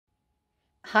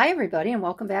Hi everybody, and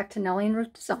welcome back to Nellie and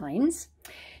Ruth Designs.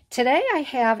 Today I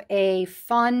have a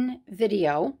fun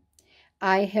video.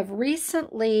 I have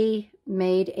recently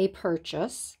made a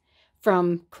purchase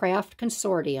from Craft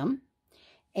Consortium,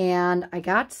 and I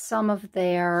got some of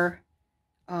their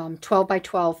 12 by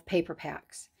 12 paper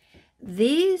packs.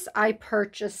 These I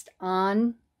purchased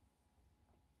on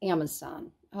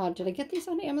Amazon. Did I get these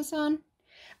on Amazon?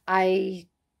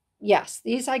 Yes,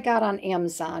 these I got on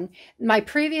Amazon. My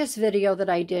previous video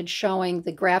that I did showing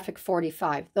the Graphic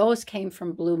 45, those came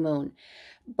from Blue Moon.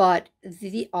 But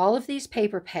all of these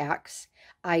paper packs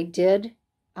I did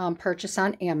purchase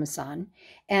on Amazon.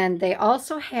 And they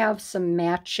also have some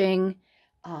matching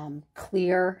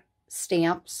clear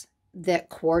stamps that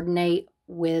coordinate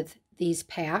with these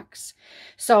packs.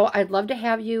 So I'd love to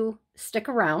have you stick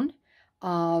around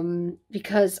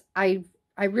because I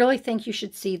really think you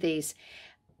should see these.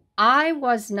 I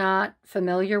was not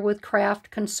familiar with Craft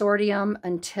Consortium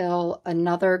until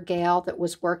another gal that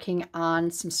was working on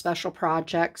some special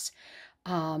projects.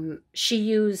 She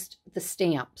used the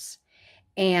stamps,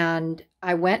 and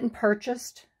I went and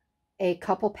purchased a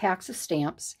couple packs of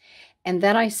stamps, and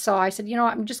then I said, you know,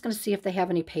 I'm just going to see if they have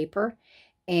any paper.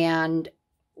 And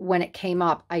when it came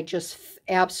up, I just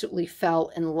absolutely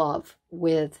fell in love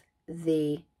with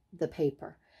the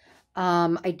paper.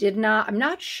 I'm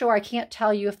not sure. I can't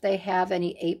tell you if they have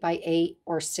any 8x8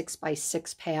 or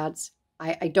 6x6 pads.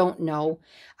 I don't know.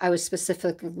 I was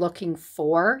specifically looking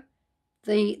for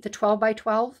the 12 by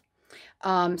 12.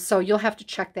 So you'll have to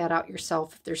check that out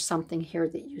yourself if there's something here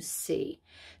that you see.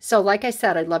 So like I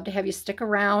said, I'd love to have you stick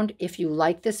around. If you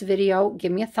like this video,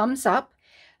 give me a thumbs up.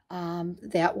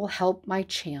 That will help my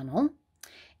channel.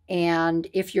 And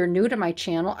if you're new to my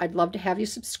channel, I'd love to have you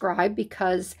subscribe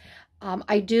because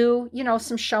I do, you know,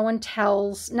 some show and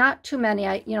tells, not too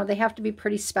many. They have to be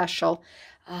pretty special.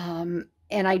 And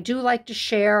I do like to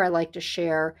share. I like to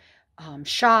share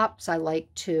shops. I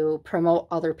like to promote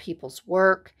other people's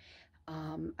work.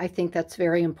 I think that's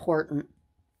very important.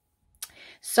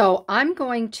 So I'm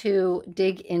going to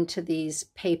dig into these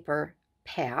paper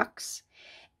packs.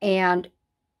 And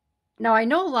now I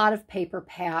know a lot of paper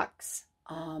packs,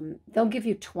 they'll give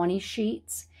you 20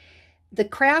 sheets. The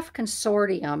Craft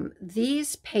Consortium,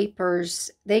 these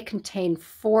papers, they contain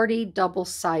 40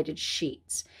 double-sided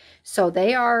sheets. So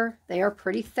they are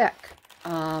pretty thick.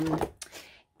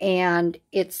 And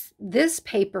this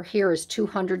paper here is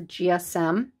 200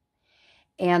 GSM.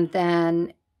 And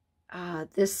then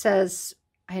this says,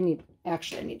 I need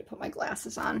to put my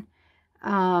glasses on.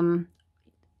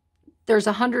 There's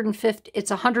 150, it's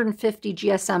 150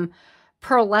 GSM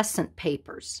pearlescent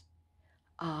papers.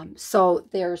 So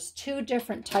there's two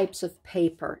different types of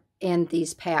paper in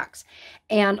these packs.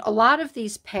 And a lot of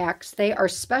these packs, they are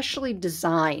specially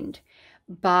designed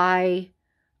by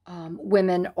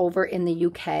women over in the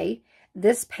UK.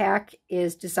 This pack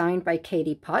is designed by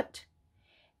Katie Putt,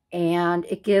 and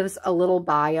it gives a little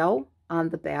bio on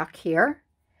the back here.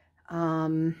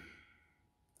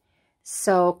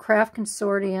 So Craft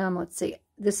Consortium, let's see,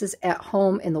 this is At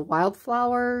Home in the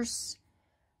Wildflowers.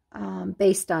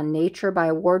 Based on nature by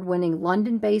award-winning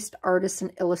London-based artist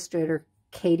and illustrator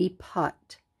Katie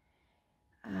Putt.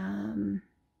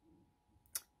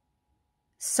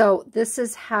 So this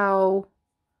is how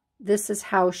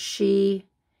she,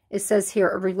 it says here,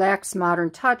 a relaxed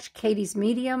modern touch. Katie's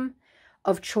medium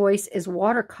of choice is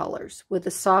watercolors with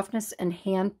the softness and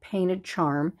hand-painted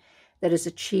charm that is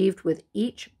achieved with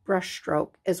each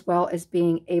brushstroke, as well as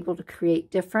being able to create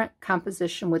different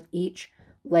composition with each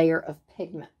layer of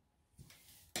pigment.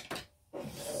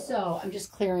 So I'm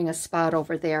just clearing a spot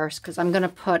over there because I'm going to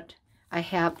put,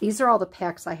 these are all the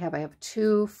packs I have. I have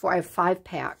 5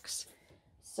 packs.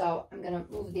 So I'm going to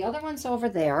move the other ones over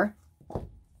there.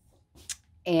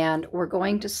 And we're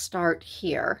going to start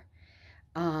here.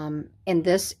 And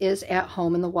this is At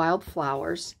Home in the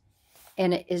Wildflowers.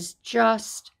 And it is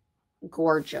just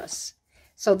gorgeous.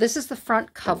 So this is the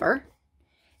front cover.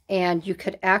 And you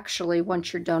could actually,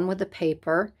 once you're done with the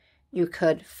paper, you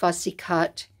could fussy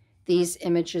cut these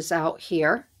images out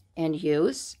here and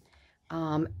use.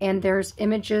 And there's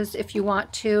images, if you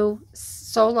want to,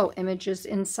 solo images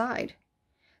inside.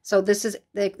 So this is,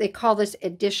 they call this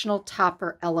additional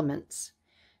topper elements.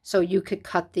 So you could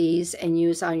cut these and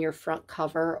use on your front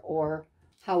cover or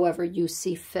however you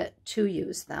see fit to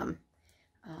use them.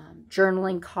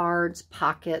 Journaling cards,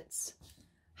 pockets,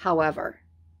 however.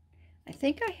 I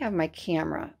think I have my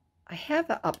camera. I have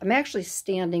it up. I'm actually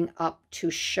standing up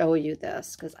to show you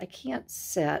this because I can't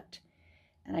sit.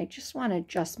 And I just want to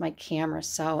adjust my camera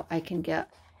so I can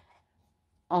get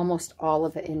almost all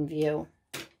of it in view.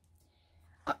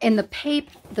 And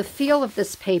the feel of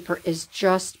this paper is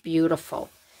just beautiful.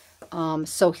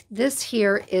 So this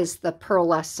here is the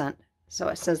pearlescent. So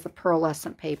it says the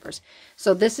pearlescent papers.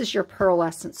 So this is your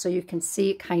pearlescent. So you can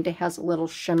see it kind of has a little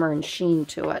shimmer and sheen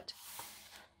to it.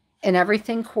 And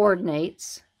everything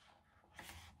coordinates.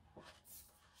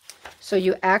 So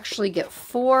you actually get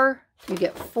four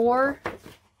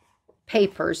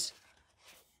papers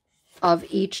of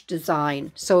each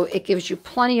design. So it gives you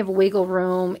plenty of wiggle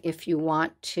room if you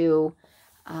want to,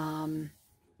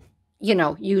 you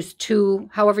know, use two,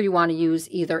 however you want to use,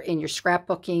 either in your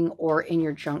scrapbooking or in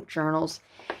your junk journals.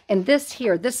 And this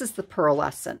here, this is the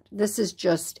pearlescent. This is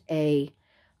just a,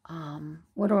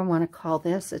 what do I want to call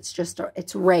this? It's just,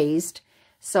 it's raised.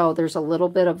 So there's a little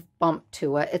bit of bump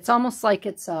to it. It's almost like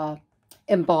it's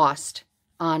embossed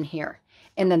on here.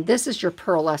 And then this is your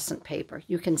pearlescent paper.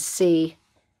 You can see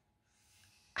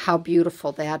how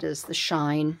beautiful that is, the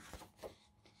shine.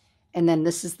 And then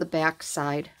this is the back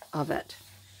side of it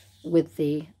with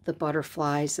the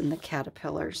butterflies and the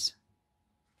caterpillars.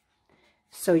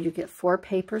 So you get 4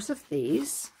 papers of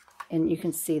these, and you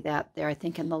can see that there. I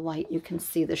think in the light you can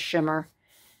see the shimmer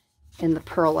in the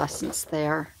pearlescence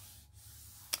there.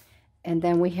 And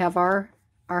then we have our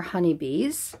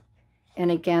honeybees. And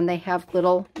again, they have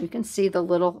little, you can see the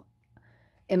little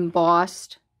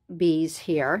embossed bees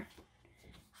here.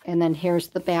 And then here's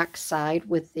the back side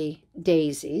with the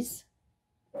daisies.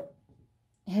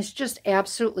 It's just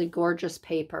absolutely gorgeous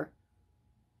paper.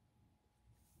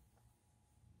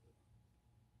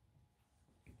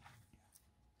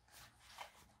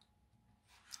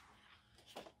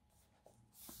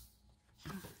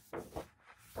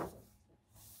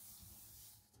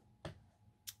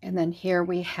 And then here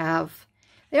we have,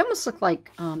 they almost look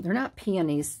like, they're not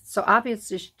peonies. So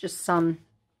obviously it's just some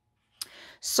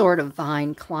sort of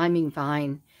vine, climbing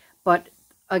vine. But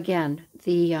again,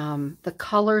 the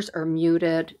colors are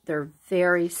muted. They're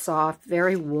very soft,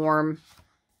 very warm,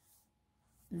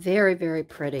 very, very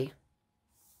pretty.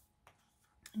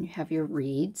 And you have your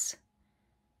reeds,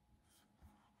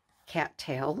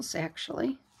 cattails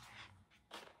actually.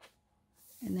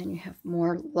 And then you have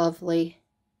more lovely.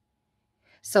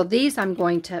 So these I'm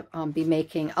going to be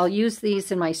making. I'll use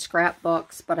these in my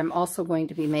scrapbooks, but I'm also going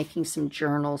to be making some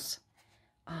journals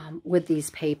with these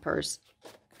papers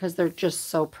because they're just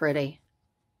so pretty.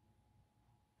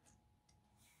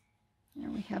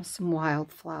 Here we have some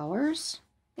wildflowers.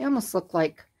 They almost look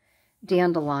like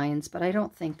dandelions, but I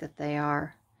don't think that they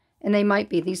are. And they might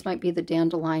be, these might be the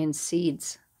dandelion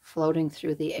seeds floating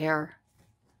through the air.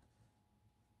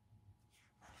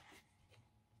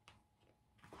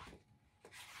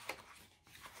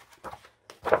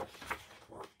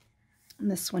 And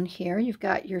this one here, you've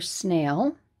got your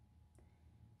snail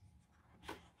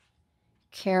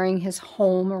carrying his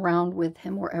home around with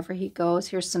him wherever he goes.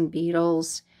 Here's some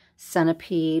beetles,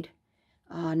 centipede,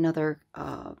 another,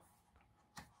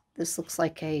 this looks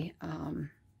like a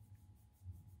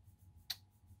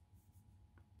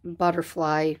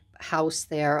butterfly house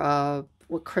there,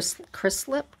 what,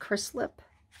 chrysalip? Is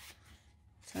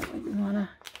that what you want to?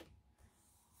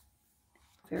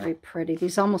 Very pretty.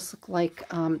 These almost look like,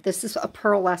 this is a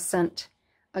pearlescent.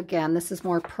 Again, this is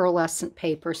more pearlescent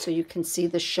paper, so you can see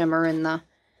the shimmer and the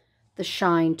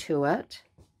shine to it.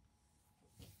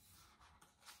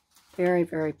 Very,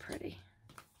 very pretty.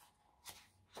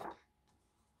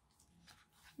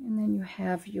 And then you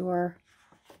have your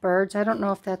birds. I don't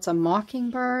know if that's a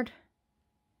mockingbird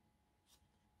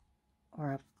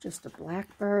or just a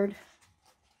blackbird.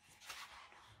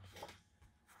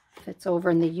 If it's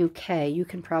over in the UK, you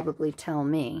can probably tell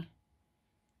me.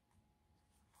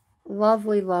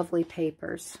 Lovely, lovely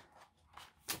papers.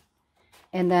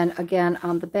 And then again,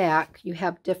 on the back, you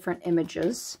have different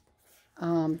images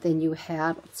than you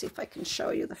had. Let's see if I can show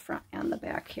you the front and the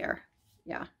back here.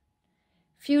 Yeah.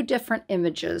 Few different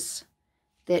images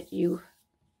that's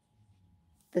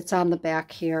on the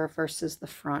back here versus the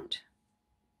front.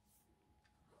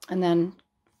 And then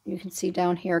you can see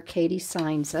down here, Katie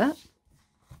signs it.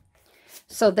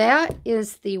 So that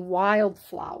is the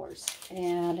wildflowers,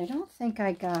 and I don't think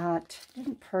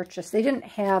didn't purchase, they didn't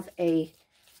have a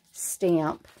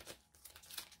stamp.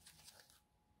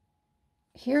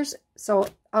 So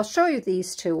I'll show you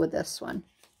these two with this one.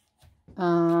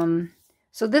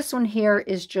 So this one here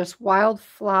is just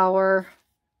wildflower,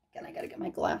 again, I gotta get my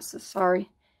glasses, sorry.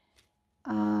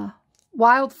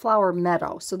 Wildflower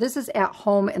Meadow. So this is at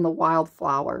home in the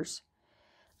wildflowers.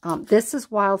 This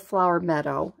is Wildflower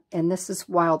Meadow, and this is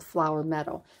Wildflower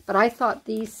Meadow. But I thought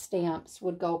these stamps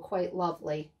would go quite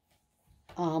lovely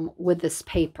with this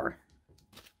paper.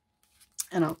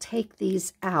 And I'll take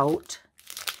these out.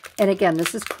 And again,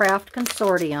 this is Craft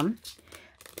Consortium.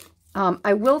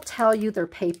 I will tell you their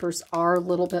papers are a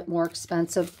little bit more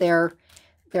expensive. Their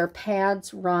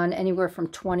pads run anywhere from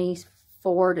 $24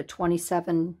 to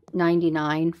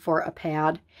 $27.99 for a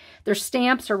pad. Their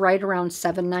stamps are right around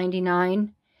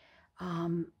 $7.99.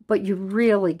 But you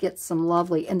really get some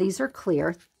lovely, and these are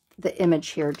clear. The image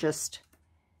here it just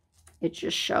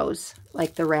shows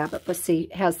like the rabbit, but see,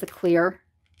 it has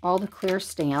all the clear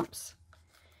stamps.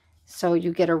 So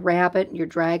you get a rabbit, your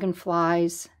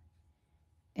dragonflies,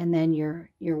 and then your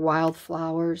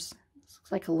wildflowers. This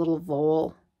looks like a little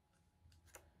vole.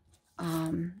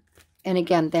 And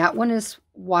again, that one is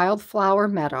Wildflower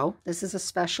Meadow. This is a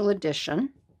special edition.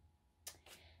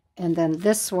 And then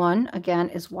this one, again,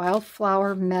 is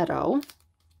Wildflower Meadow.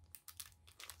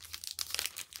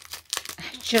 I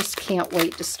just can't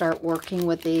wait to start working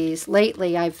with these.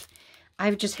 Lately, I've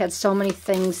just had so many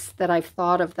things that I've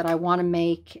thought of that I want to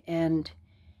make and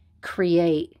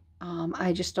create.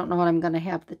 I just don't know when I'm going to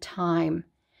have the time.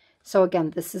 So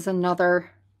again, this is another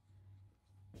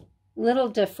little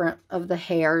different of the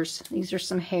hairs. These are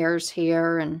some hairs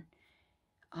here, and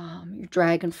your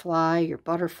dragonfly, your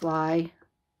butterfly.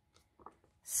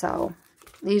 So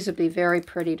these would be very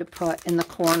pretty to put in the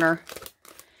corner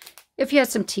if you had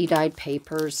some tea-dyed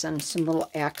papers and some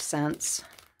little accents.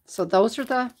 So those are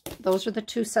the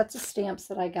two sets of stamps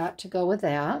that I got to go with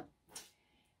that.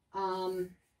 The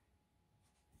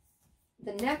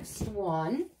next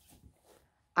one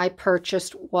I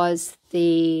purchased was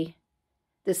this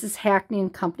is Hackney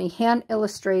 & Company Hand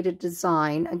Illustrated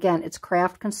Design. Again, it's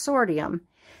Craft Consortium.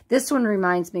 This one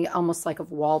reminds me almost like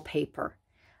of wallpaper.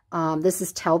 This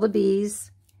is Tell the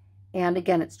Bees, and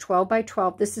again, it's 12 by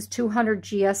 12. This is 200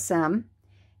 GSM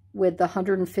with the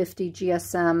 150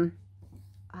 GSM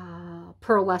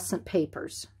pearlescent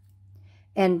papers.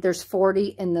 And there's 40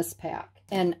 in this pack.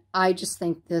 And I just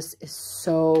think this is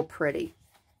so pretty.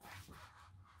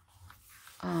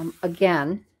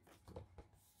 Again,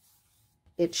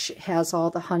 it has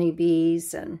all the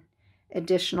honeybees and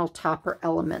additional topper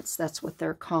elements. That's what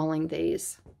they're calling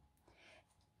these.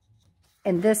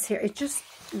 And this here, it just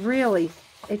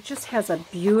has a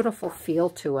beautiful feel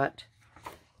to it.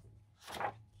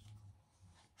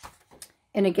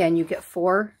 And again, you get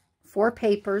four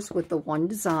papers with the one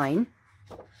design.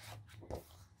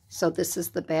 So this is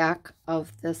the back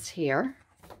of this here.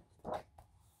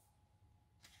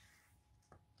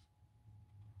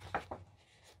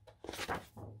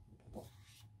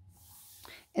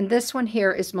 And this one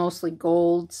here is mostly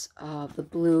golds, the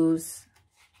blues,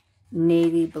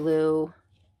 navy blue,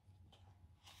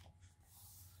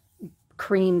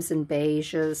 creams and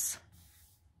beiges.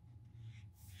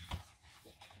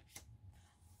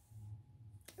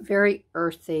 Very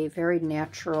earthy, very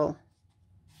natural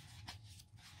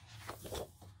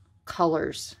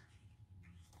colors.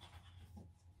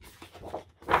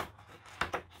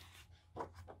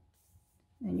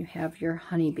 And you have your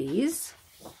honeybees.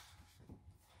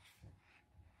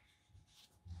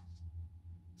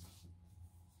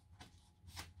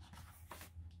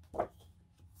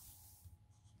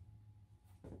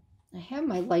 I have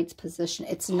my lights positioned.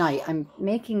 It's night. I'm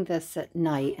making this at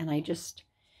night, and I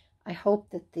hope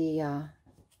that the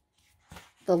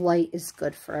light is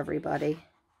good for everybody.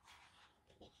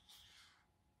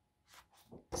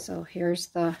 So here's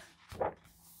the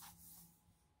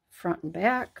front and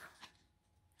back.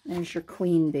 There's your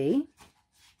queen bee.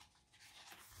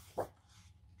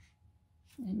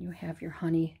 And you have your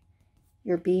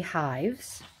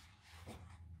beehives,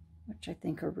 which I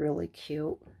think are really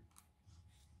cute.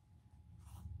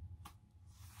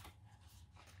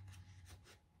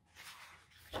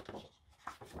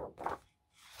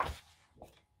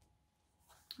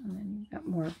 And then you've got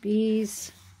more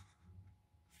bees.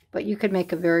 But you could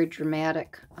make a very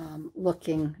dramatic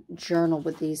looking journal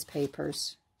with these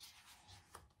papers.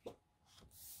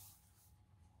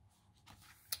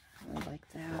 I like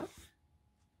that.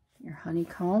 Your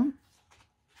honeycomb.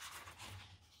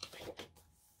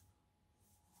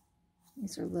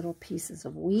 These are little pieces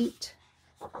of wheat.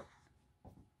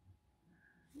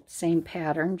 Same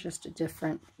pattern, just a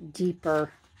different,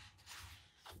 deeper,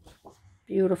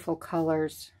 beautiful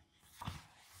colors.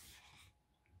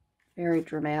 Very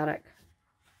dramatic.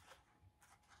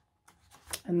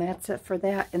 And that's it for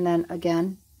that. And then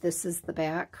again, this is the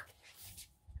back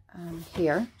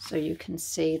here. So you can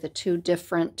see the two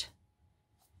different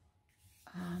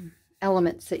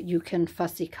elements that you can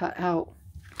fussy cut out.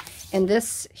 And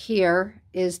this here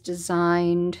is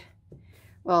designed,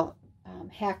 well,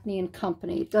 Hackney &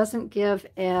 Company. It doesn't give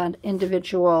an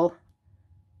individual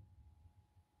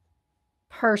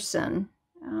person.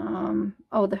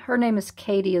 Her name is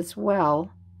Katie as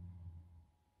well.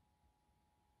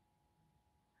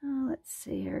 let's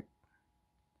see here.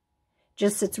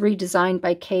 Just it's redesigned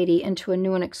by Katie into a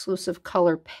new and exclusive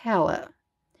color palette.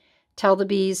 Tell the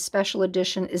Bees Special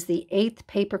Edition is the 8th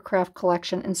Papercraft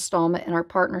Collection installment in our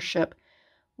partnership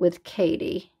with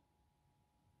Katie.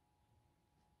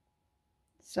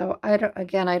 So I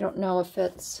don't know if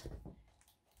it's,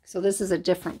 so this is a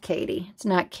different Katie. It's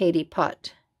not Katie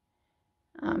Putt.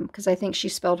 Because I think she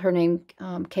spelled her name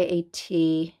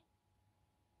K-A-T,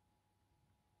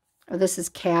 or this is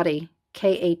Catty,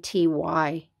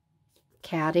 K-A-T-Y,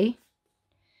 Catty.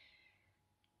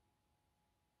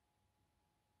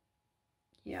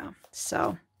 Yeah,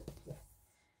 so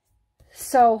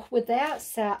with that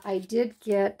set, I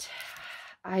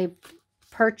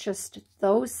purchased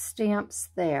those stamps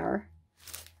there.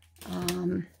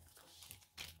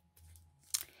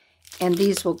 And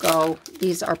these will go,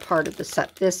 these are part of the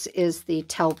set. This is the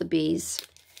Tell the Bees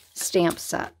stamp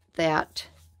set that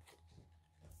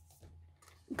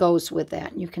goes with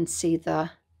that. You can see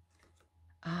the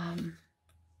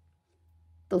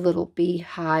little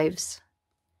beehives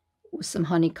with some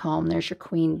honeycomb. There's your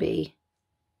queen bee.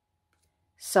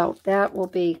 So that will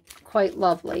be quite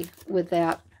lovely with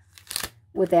that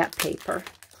paper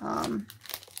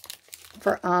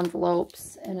for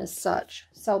envelopes and as such.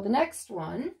 So the next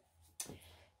one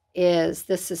is,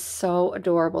 this is so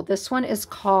adorable. This one is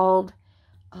called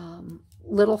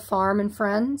Little Farm and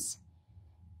Friends,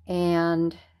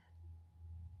 and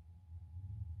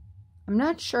I'm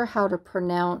not sure how to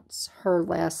pronounce her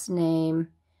last name.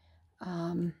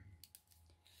 Let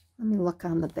me look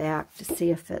on the back to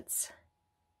see if it's,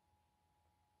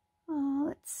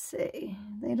 let's see,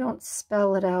 they don't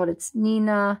spell it out. It's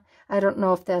Nina. I don't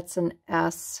know if that's an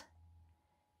S.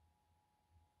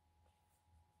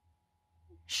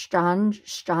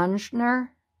 Stanjner.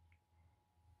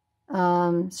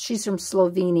 She's from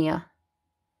Slovenia,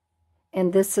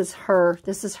 and this is her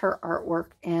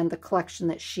artwork and the collection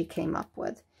that she came up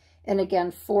with. And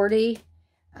again, 40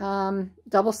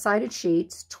 double-sided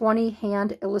sheets, 20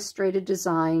 hand illustrated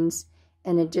designs,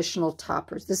 and additional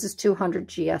toppers. This is 200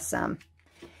 GSM,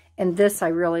 and this I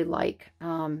really like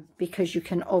because you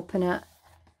can open it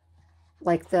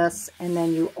like this, and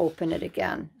then you open it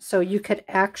again. So you could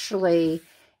actually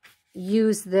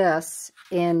use this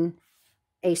in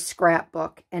a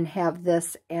scrapbook and have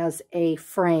this as a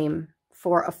frame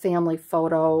for a family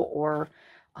photo or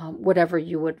whatever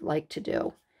you would like to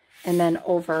do. And then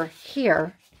over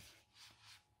here,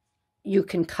 you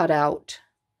can cut out,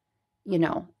 you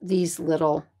know, these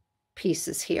little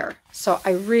pieces here. So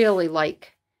I really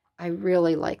like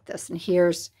this. And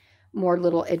here's more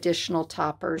little additional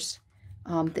toppers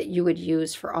that you would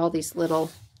use for all these little,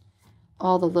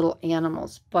 all the little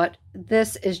animals. But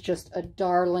this is just a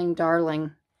darling,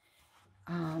 darling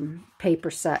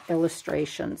paper set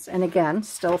illustrations. And again,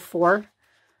 still four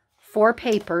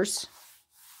papers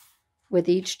with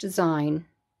each design.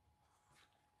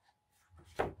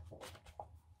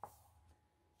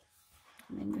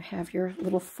 And then you have your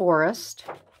little forest.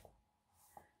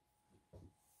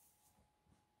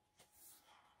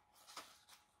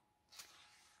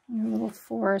 Your little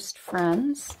forest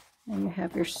friends. And you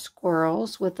have your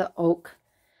squirrels with the oak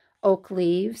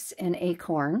leaves and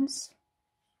acorns.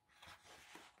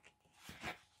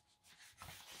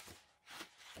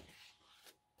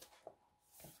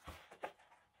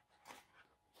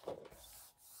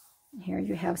 Here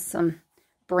you have some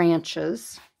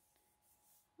branches,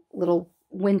 little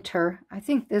winter. I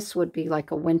think this would be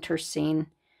like a winter scene.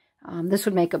 This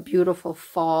would make a beautiful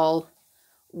fall,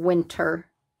 winter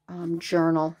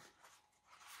journal.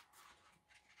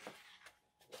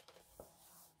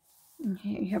 And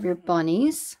here you have your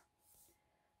bunnies.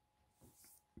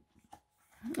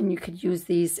 And you could use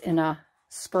these in a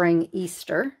spring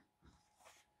Easter.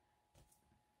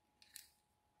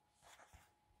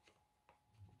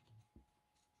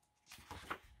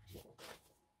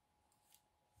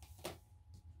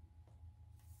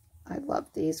 I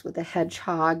love these with the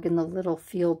hedgehog and the little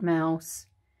field mouse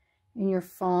and your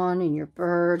fawn and your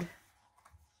bird.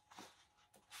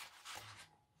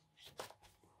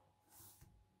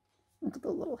 Look at the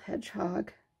little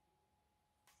hedgehog.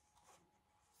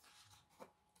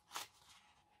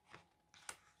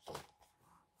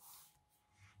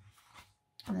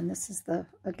 And then this is the,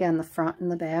 again, the front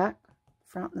and the back.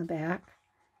 Front and the back.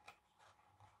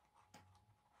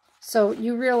 So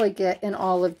you really get, in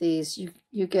all of these,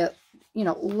 you get, you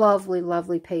know, lovely,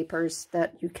 lovely papers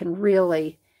that you can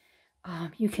really,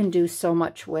 you can do so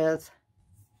much with.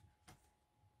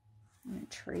 And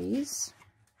trees.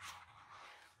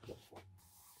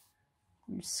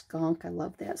 Your skunk. I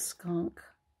love that skunk.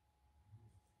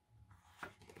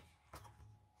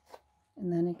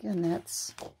 And then again,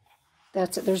 that's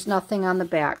That's it. There's nothing on the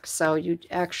back, so you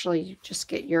just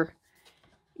get your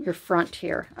front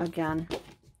here again.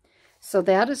 So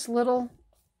that is Little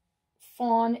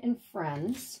Fawn and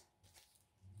Friends.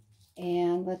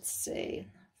 And let's see.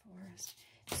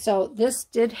 So this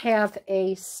did have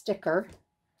a sticker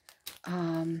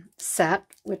set,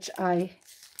 which I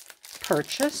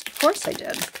purchased. Of course I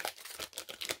did.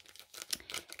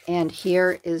 And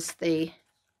here is this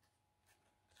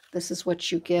is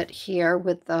what you get here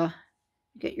with you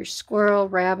get your squirrel,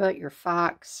 rabbit, your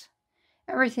fox,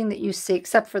 everything that you see,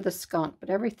 except for the skunk, but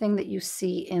everything that you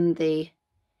see in the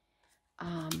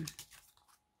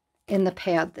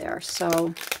pad there.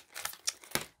 So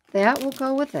that will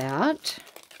go with that.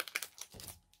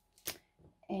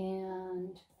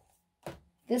 And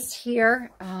this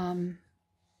here,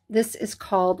 this is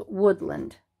called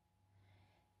Woodland.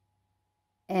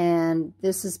 And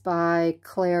this is by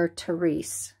Claire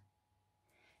Therese.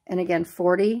 And again,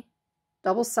 40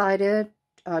 double-sided,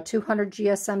 200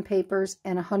 GSM papers,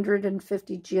 and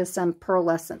 150 GSM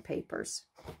pearlescent papers.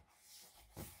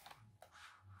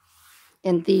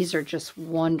 And these are just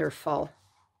wonderful.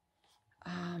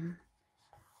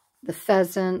 The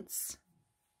pheasants.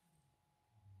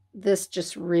 This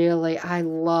just really, I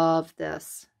love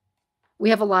this. We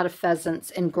have a lot of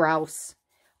pheasants and grouse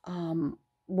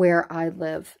where I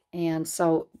live. And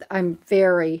so I'm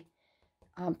very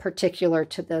particular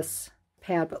to this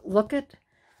pad. But look at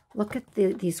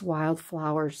these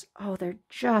wildflowers. Oh, they're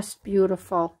just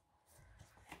beautiful.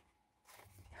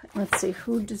 Let's see,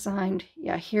 who designed?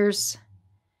 Yeah, here's,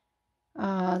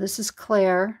 this is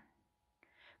Claire.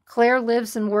 Claire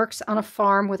lives and works on a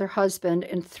farm with her husband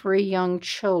and 3 young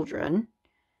children.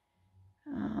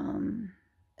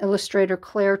 Illustrator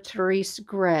Claire Therese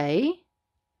Gray.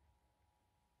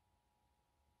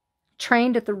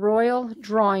 Trained at the Royal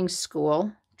Drawing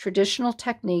School, traditional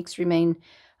techniques remain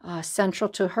central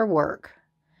to her work.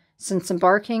 Since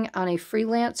embarking on a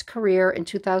freelance career in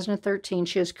 2013,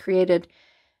 she has created,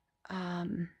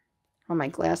 my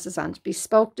glasses on,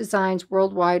 bespoke designs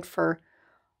worldwide for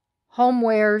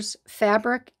homewares,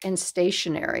 fabric, and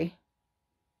stationery.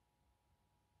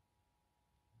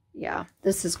 Yeah,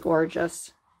 this is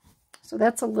gorgeous. So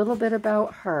that's a little bit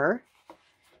about her.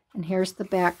 And here's the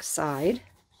back side.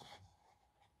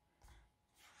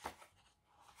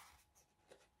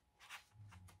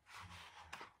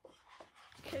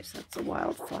 Okay, so that's a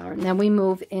wildflower. And then we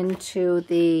move into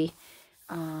the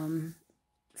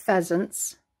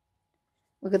pheasants.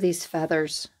 Look at these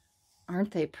feathers.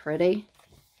 Aren't they pretty?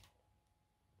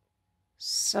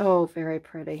 So very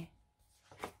pretty.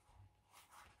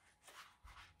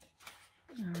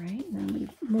 All right, and then we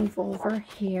move over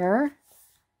here.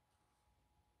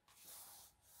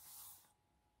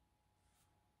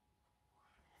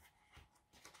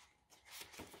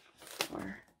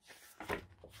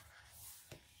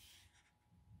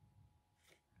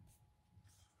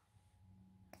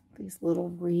 These little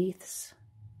wreaths,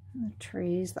 the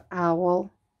trees, the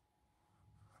owl.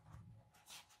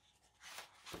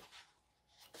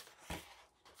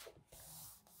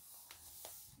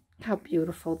 How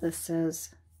beautiful this is.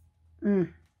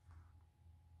 Very,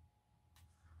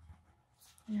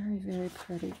 very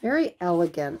pretty. Very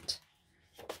elegant.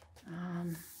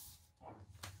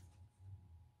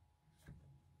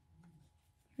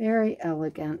 Very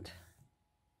elegant.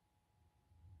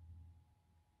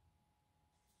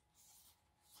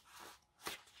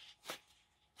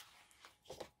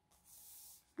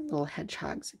 Little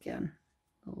hedgehogs again.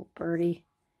 Little birdie.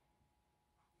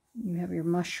 You have your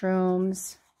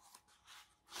mushrooms,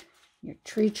 your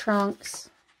tree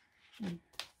trunks,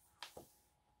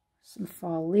 some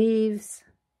fall leaves.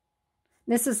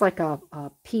 This is like a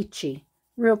peachy,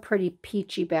 real pretty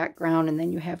peachy background, and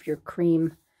then you have your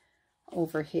cream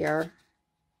over here.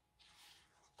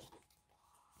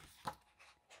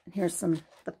 And here's the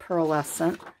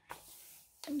pearlescent.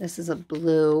 This is a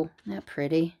blue. Isn't that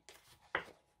pretty?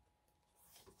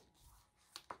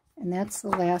 And that's the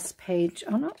last page.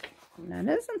 Oh, no, that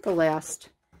isn't the last.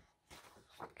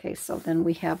 Okay, so then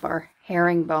we have our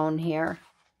herringbone here.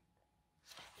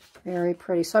 Very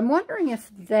pretty. So I'm wondering if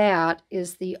that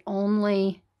is the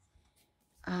only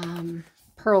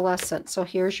pearlescent. So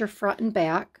here's your front and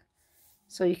back.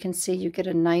 So you can see you get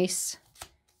a nice,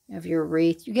 you have your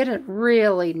wreath. You get a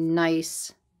really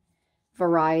nice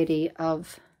variety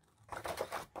of,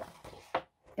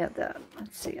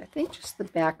 let's see, I think just the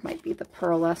back might be the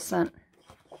pearlescent.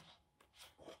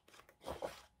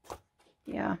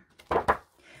 Yeah.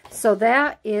 So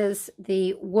that is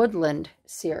the Woodland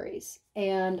series.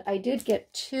 And I did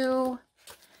get two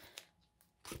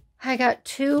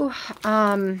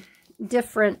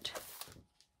different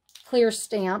clear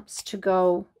stamps to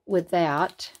go with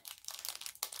that.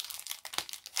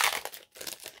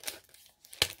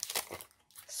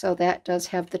 So that does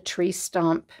have the tree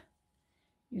stump.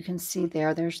 You can see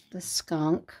there's the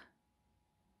skunk.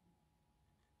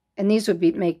 And these would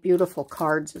make beautiful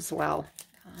cards as well.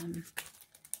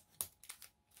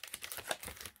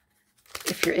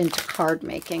 If you're into card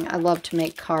making. I love to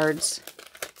make cards.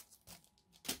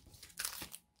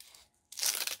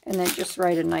 And then just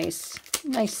write a nice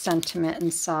sentiment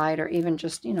inside, or even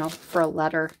just, you know, for a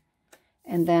letter.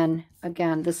 And then,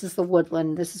 again, this is the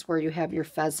woodland. This is where you have your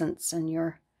pheasants and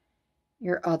your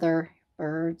other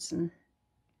birds and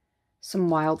some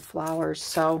wildflowers.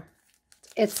 So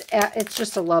it's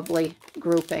just a lovely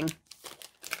grouping.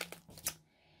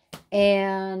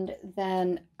 And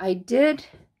then I did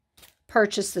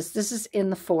purchase this. This is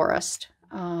in the forest.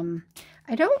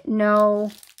 I don't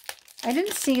know. I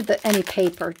didn't see any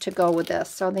paper to go with this,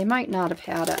 so they might not have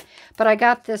had it. But I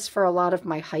got this for a lot of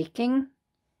my hiking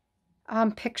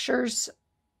pictures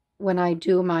when I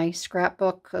do my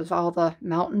scrapbook of all the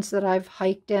mountains that I've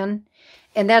hiked in.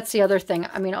 And that's the other thing.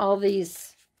 I mean, all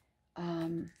these,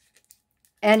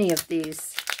 any of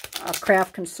these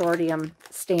Craft Consortium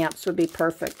stamps would be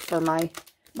perfect for my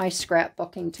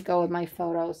scrapbooking to go with my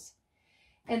photos.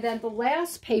 And then the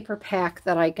last paper pack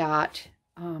that I got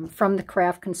from the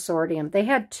Craft Consortium, they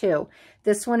had two.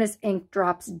 This one is Ink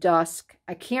Drops Dusk.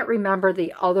 I can't remember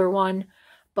the other one,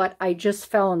 but I just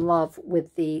fell in love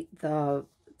with the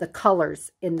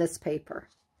colors in this paper.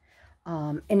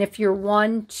 And if you're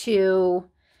one to,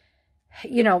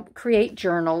 you know, create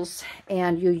journals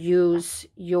and you use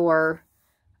your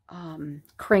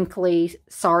crinkly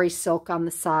sari silk on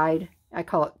the side, I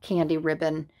call it candy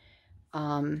ribbon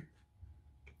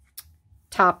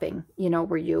topping, you know,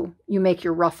 where you make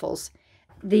your ruffles.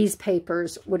 These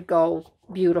papers would go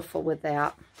beautiful with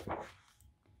that.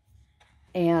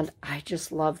 And I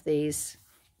just love these.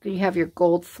 You have your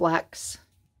gold flecks.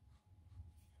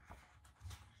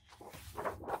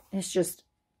 It's just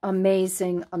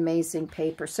amazing, amazing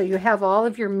paper. So you have all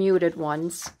of your muted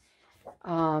ones,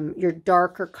 your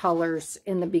darker colors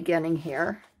in the beginning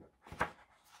here.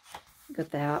 Look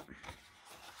at that.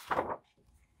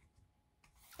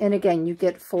 And again, you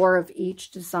get 4 of each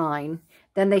design.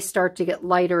 Then they start to get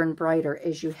lighter and brighter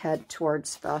as you head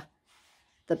towards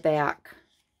the back.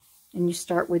 And you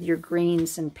start with your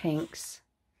greens and pinks.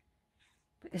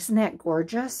 Isn't that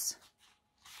gorgeous?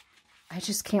 I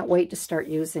just can't wait to start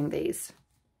using these.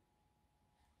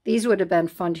 These would have been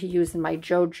fun to use in my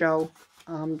JoJo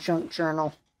junk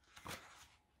journal.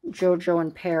 JoJo in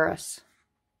Paris.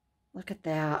 Look at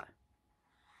that.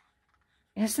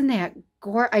 Isn't that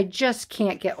gorgeous? I just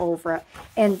can't get over it.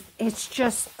 And it's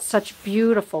just such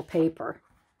beautiful paper.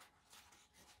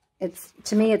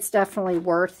 To me, it's definitely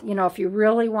worth, you know, if you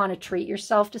really want to treat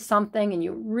yourself to something and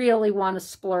you really want to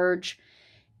splurge,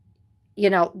 you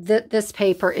know, this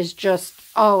paper is just,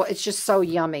 oh, it's just so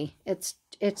yummy.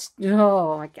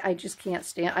 Oh, I just can't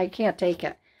stand, I can't take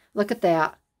it. Look at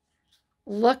that.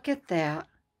 Look at that.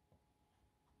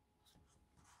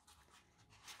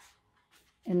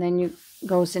 And then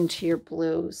goes into your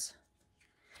blues.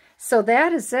 So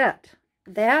that is it.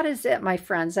 That is it, my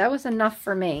friends. That was enough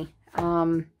for me.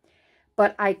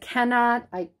 But I cannot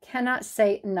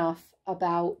say enough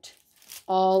about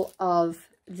all of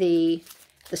the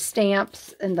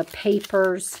stamps and the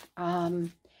papers.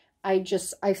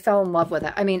 I fell in love with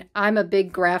it. I mean, I'm a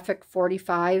big graphic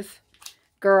 45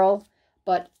 girl,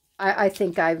 but I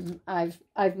think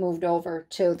I've moved over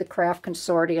to the Craft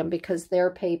Consortium because their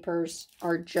papers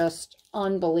are just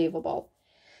unbelievable.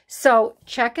 So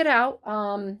check it out.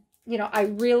 You know, I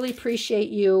really appreciate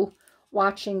you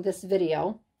watching this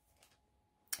video.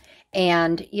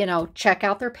 And, you know, check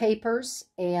out their papers.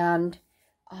 And,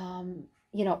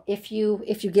 you know, if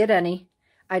you get any,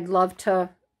 I'd love to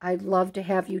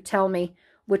have you tell me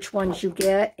which ones you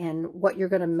get and what you're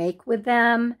going to make with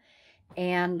them.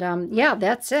 And yeah,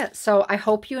 that's it. So I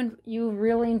hope you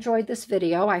really enjoyed this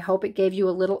video. I hope it gave you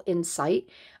a little insight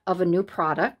of a new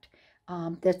product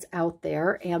that's out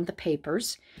there and the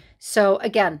papers. So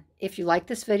again, if you like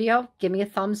this video, give me a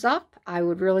thumbs up. I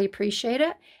would really appreciate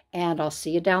it. And I'll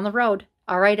see you down the road.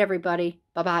 All right, everybody.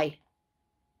 Bye-bye.